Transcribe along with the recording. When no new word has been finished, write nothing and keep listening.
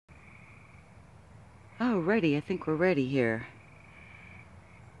Alrighty, I think we're ready here.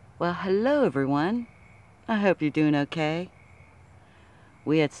 Well, hello everyone. I hope you're doing okay.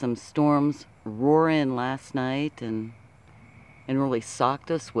 We had some storms roar in last night and really socked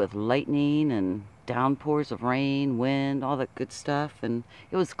us with lightning and downpours of rain, wind, all that good stuff. And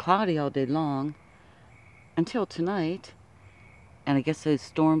it was cloudy all day long until tonight. And I guess those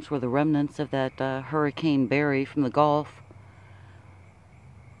storms were the remnants of that Hurricane Barry from the Gulf.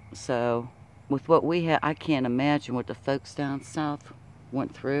 So with what we had, I can't imagine what the folks down south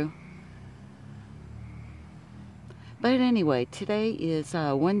went through. But anyway, today is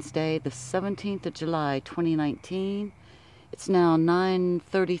Wednesday, the 17th of July, 2019. It's now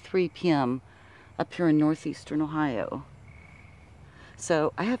 9:33 p.m. up here in northeastern Ohio.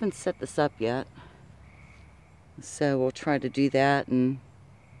 So I haven't set this up yet. So we'll try to do that and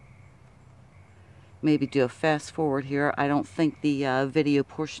maybe do a fast forward here. I don't think the video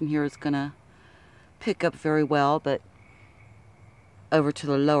portion here is going to pick up very well, but over to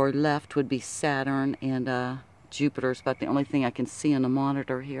the lower left would be Saturn and Jupiter. Is about the only thing I can see on the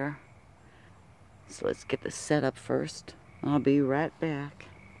monitor here. So let's get this set up first. I'll be right back.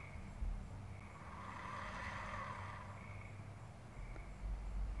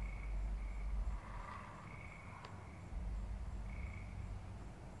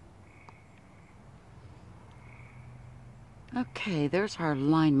 Okay, there's our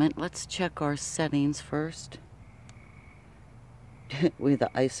alignment. Let's check our settings first. We have the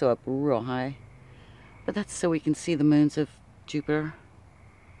ISO up real high, but that's so we can see the moons of Jupiter.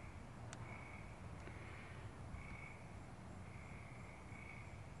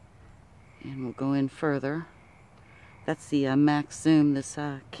 And we'll go in further. That's the max zoom this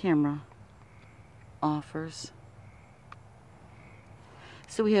camera offers.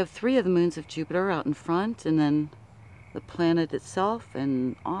 So we have 3 of the moons of Jupiter out in front, and then the planet itself,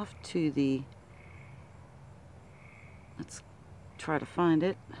 and off to the, let's try to find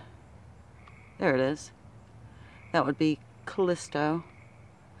it. There it is. That would be Callisto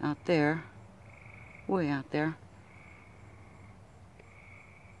out there, way out there.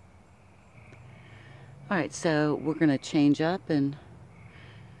 Alright, so we're going to change up and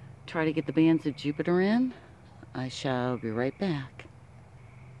try to get the bands of Jupiter in. I shall be right back.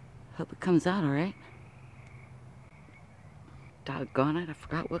 Hope it comes out alright. Doggone it, I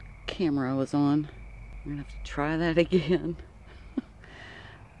forgot what camera I was on. I'm going to have to try that again.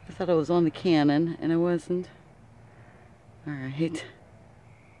 I thought I was on the Canon, and I wasn't. Alright.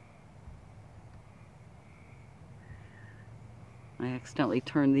 I accidentally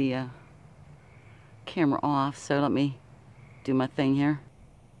turned the camera off, so let me do my thing here.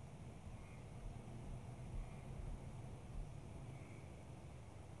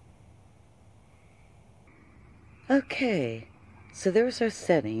 Okay. So there's our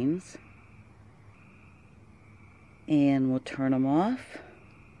settings, and we'll turn them off.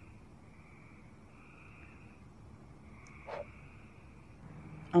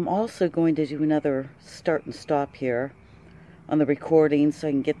 I'm also going to do another start and stop here on the recording so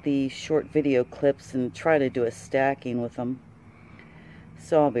I can get the short video clips and try to do a stacking with them.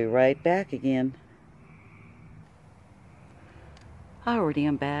 So I'll be right back again. Alrighty,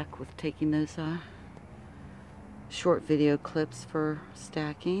 I'm back with taking those short video clips for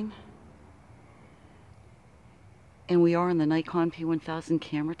stacking. And we are on the Nikon P1000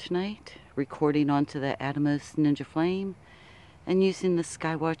 camera tonight, recording onto the Atomos Ninja Flame and using the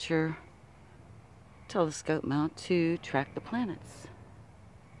Skywatcher telescope mount to track the planets.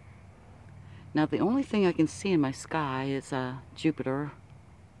 Now the only thing I can see in my sky is Jupiter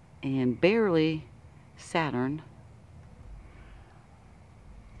and barely Saturn.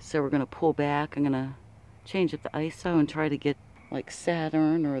 So we're going to pull back. I'm going to change up the ISO and try to get like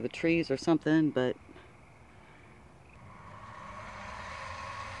Saturn or the trees or something, but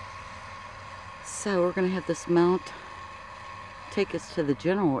so we're going to have this mount take us to the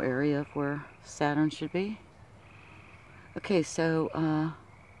general area of where Saturn should be. Okay, so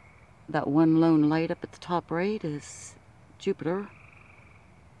that one lone light up at the top right is Jupiter.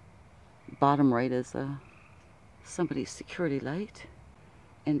 Bottom right is somebody's security light.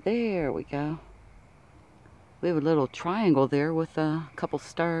 And there we go. We have a little triangle there with a couple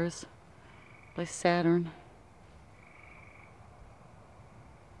stars by Saturn.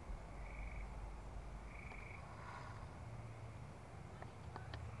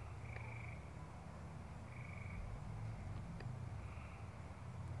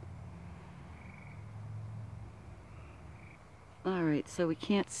 Alright, so we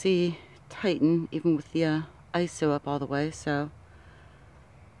can't see Titan even with the ISO up all the way, so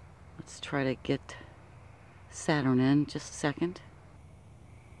let's try to get Saturn in just a second.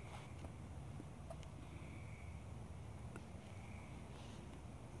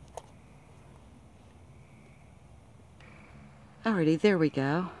 Alrighty, there we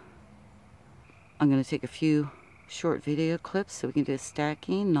go. I'm going to take a few short video clips so we can do a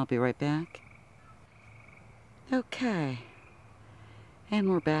stacking, and I'll be right back. Okay. And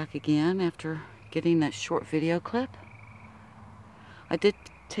we're back again after getting that short video clip. I did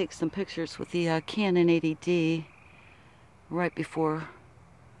take some pictures with the Canon 80D right before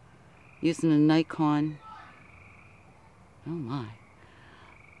using a Nikon. Oh my.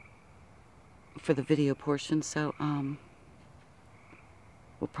 For the video portion, so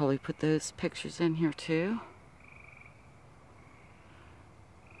we'll probably put those pictures in here too.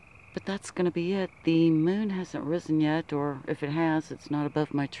 But that's going to be it. The moon hasn't risen yet, or if it has, it's not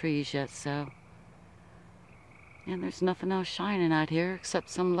above my trees yet, so. And there's nothing else shining out here except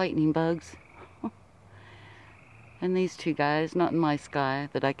some lightning bugs. And these two guys, not in my sky,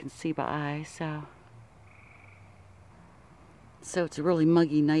 that I can see by eye, so. So it's a really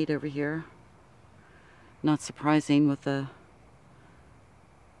muggy night over here. Not surprising with the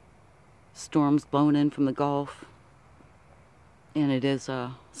storms blowing in from the Gulf. And it is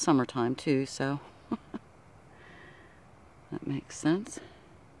summertime too, so that makes sense.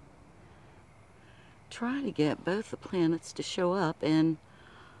 Try to get both the planets to show up, and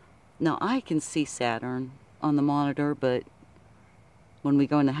now I can see Saturn on the monitor, but when we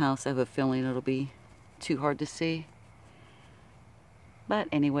go in the house I have a feeling it'll be too hard to see. But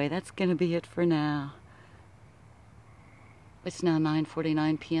anyway, that's gonna be it for now. It's now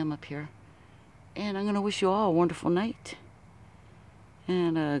 9:49 p.m. up here, and I'm gonna wish you all a wonderful night.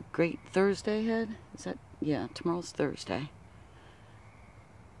 And a great Thursday ahead. Is that? Yeah, tomorrow's Thursday.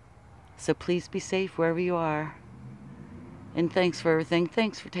 So please be safe wherever you are. And thanks for everything.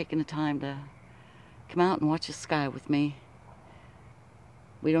 Thanks for taking the time to come out and watch the sky with me.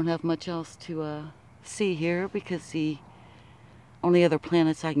 We don't have much else to see here because the only other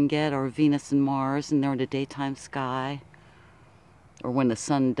planets I can get are Venus and Mars, and they're in the daytime sky. Or when the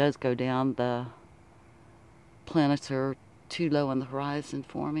sun does go down, the planets are too low on the horizon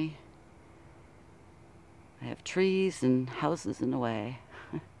for me. I have trees and houses in the way.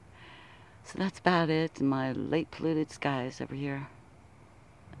 So that's about it in my late polluted skies over here.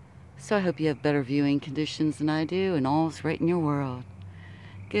 So I hope you have better viewing conditions than I do, and all's right in your world.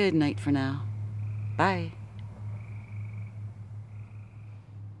 Good night for now. Bye.